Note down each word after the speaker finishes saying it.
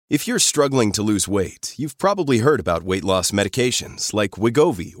If you're struggling to lose weight, you've probably heard about weight loss medications like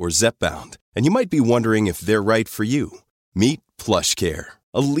Wegovy or Zepbound, and you might be wondering if they're right for you. Meet PlushCare,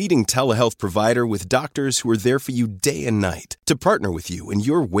 a leading telehealth provider with doctors who are there for you day and night to partner with you in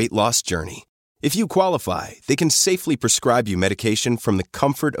your weight loss journey. If you qualify, they can safely prescribe you medication from the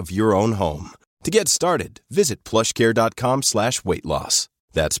comfort of your own home. To get started, visit plushcare.com/weightloss.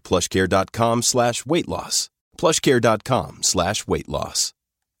 That's plushcare.com/weightloss. plushcare.com/weightloss.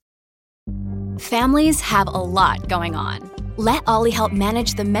 Families have a lot going on. Let Ollie help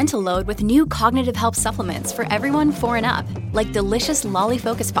manage the mental load with new cognitive help supplements for everyone 4 and up, like delicious Lolly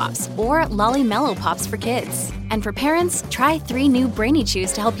Focus Pops or Lolly Mellow Pops for kids. And for parents, try 3 new Brainy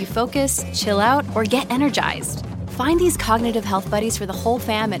Chews to help you focus, chill out, or get energized. Find these cognitive health buddies for the whole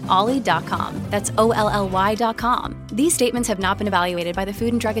fam at ollie.com. That's OLLY.com. These statements have not been evaluated by the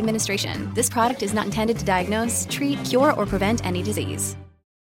Food and Drug Administration. This product is not intended to diagnose, treat, cure, or prevent any disease.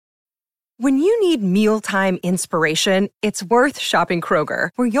 When you need mealtime inspiration, it's worth shopping Kroger,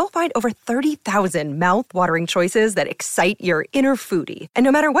 where you'll find over 30,000 mouth-watering choices that excite your inner foodie. And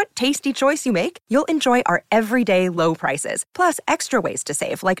no matter what tasty choice you make, you'll enjoy our everyday low prices, plus extra ways to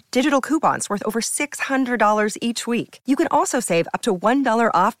save, like digital coupons worth over $600 each week. You can also save up to $1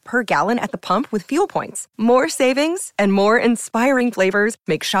 off per gallon at the pump with fuel points. More savings and more inspiring flavors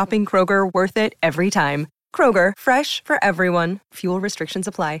make shopping Kroger worth it every time. Kroger, fresh for everyone. Fuel restrictions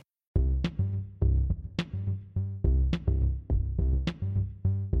apply.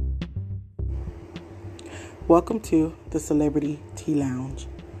 Welcome to the Celebrity Tea Lounge.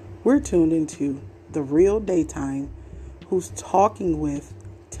 We're tuned into The Real Daytime, who's talking with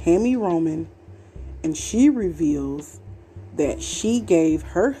Tami Roman, and she reveals that she gave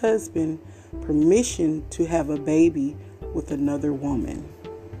her husband permission to have a baby with another woman.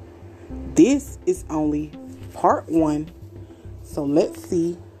 This is only part 1, so let's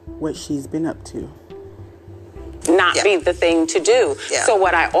see what she's been up to. Not be the thing to do. So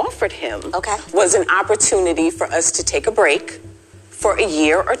what I offered him was an opportunity for us to take a break for a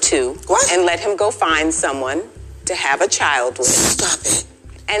year or 2 and let him go find someone to have a child with. Stop it.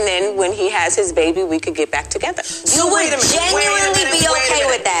 And then when he has his baby, we could get back together. You would genuinely be okay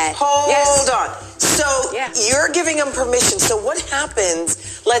with that? Hold on. So you're giving him permission. So what happens,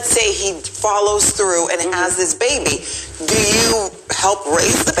 let's say he follows through and has this baby. Do you help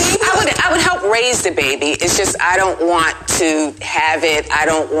raise the baby? I would help raise the baby. It's just I don't want to have it. I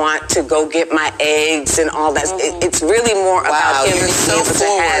don't want to go get my eggs and all that. It's really more about him being able to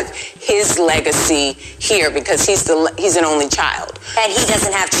have his legacy here because he's an only child. And he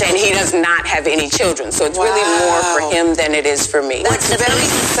doesn't have children. And he does not have any children. So it's really more for him than it is for me. Would the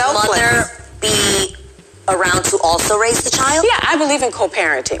baby's mother be around to also raise the child? Yeah, I believe in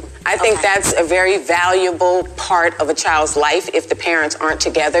co-parenting. I think that's a very valuable part of a child's life. If the parents aren't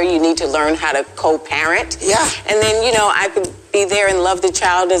together, you need to learn how to co-parent. Yeah. And then, I could be there and love the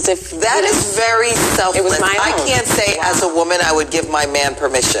child as if... That is very selfless. It was my own. I can't say as a woman I would give my man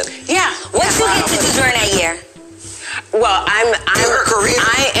permission. Yeah. What you get to do during that year? Well, I am a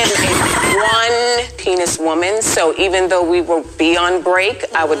one-penis woman, so even though we will be on break,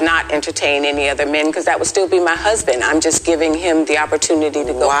 I would not entertain any other men because that would still be my husband. I'm just giving him the opportunity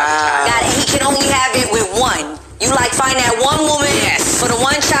to go have a child. Got it. He can only have it with one. You find that one woman for the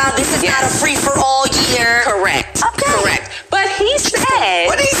one child. This is not a free-for-all year. Correct. Okay. Correct. But he said...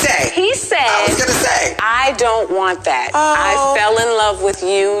 What did he say? He said... I was going to say. I don't want that. I fell in love with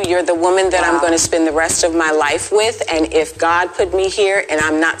you. You're the woman that I'm going to spend the rest of my life with. And if God put me here and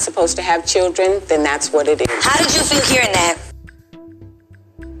I'm not supposed to have children, then that's what it is. How did you feel hearing that?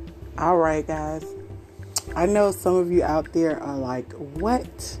 All right, guys. I know some of you out there are like,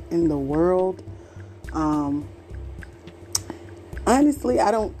 what in the world? Honestly,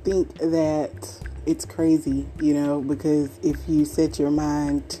 I don't think that it's crazy, because if you set your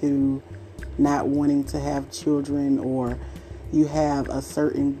mind to not wanting to have children or you have a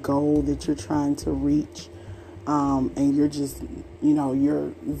certain goal that you're trying to reach, and you're just,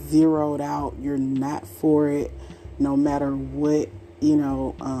 you're zeroed out, you're not for it, no matter what,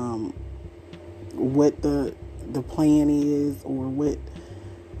 what the plan is or what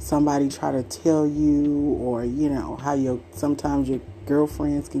somebody try to tell you, or how sometimes your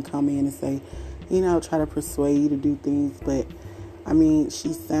girlfriends can come in and say, try to persuade you to do things. But I mean,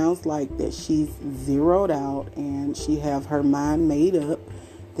 she sounds like that she's zeroed out and she have her mind made up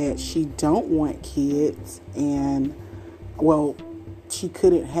that she don't want kids, and she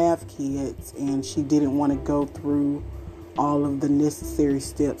couldn't have kids and she didn't want to go through all of the necessary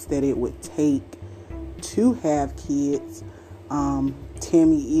steps that it would take to have kids.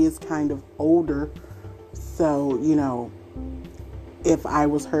 Tami is kind of older, so if I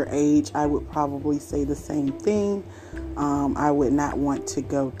was her age, I would probably say the same thing. I would not want to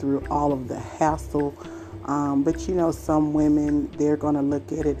go through all of the hassle. But you know, some women, they're going to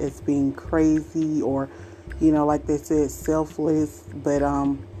look at it as being crazy or, you know, like they said, selfless. But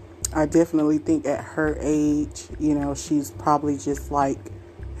I definitely think at her age, you know, she's probably just like,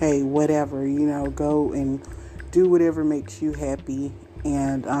 hey, whatever, you know, go and do whatever makes you happy.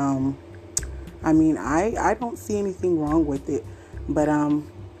 And I mean, I don't see anything wrong with it, but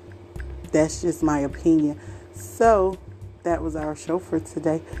that's just my opinion. So that was our show for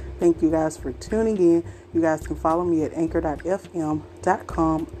today. Thank you guys for tuning in. You guys can follow me at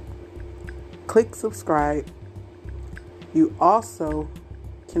anchor.fm.com. Click subscribe. You also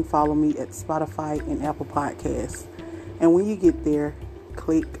can follow me at Spotify and Apple Podcasts. And when you get there,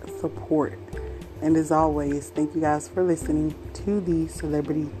 click support. And as always, thank you guys for listening to the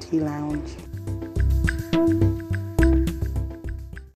Celebrity Tea Lounge.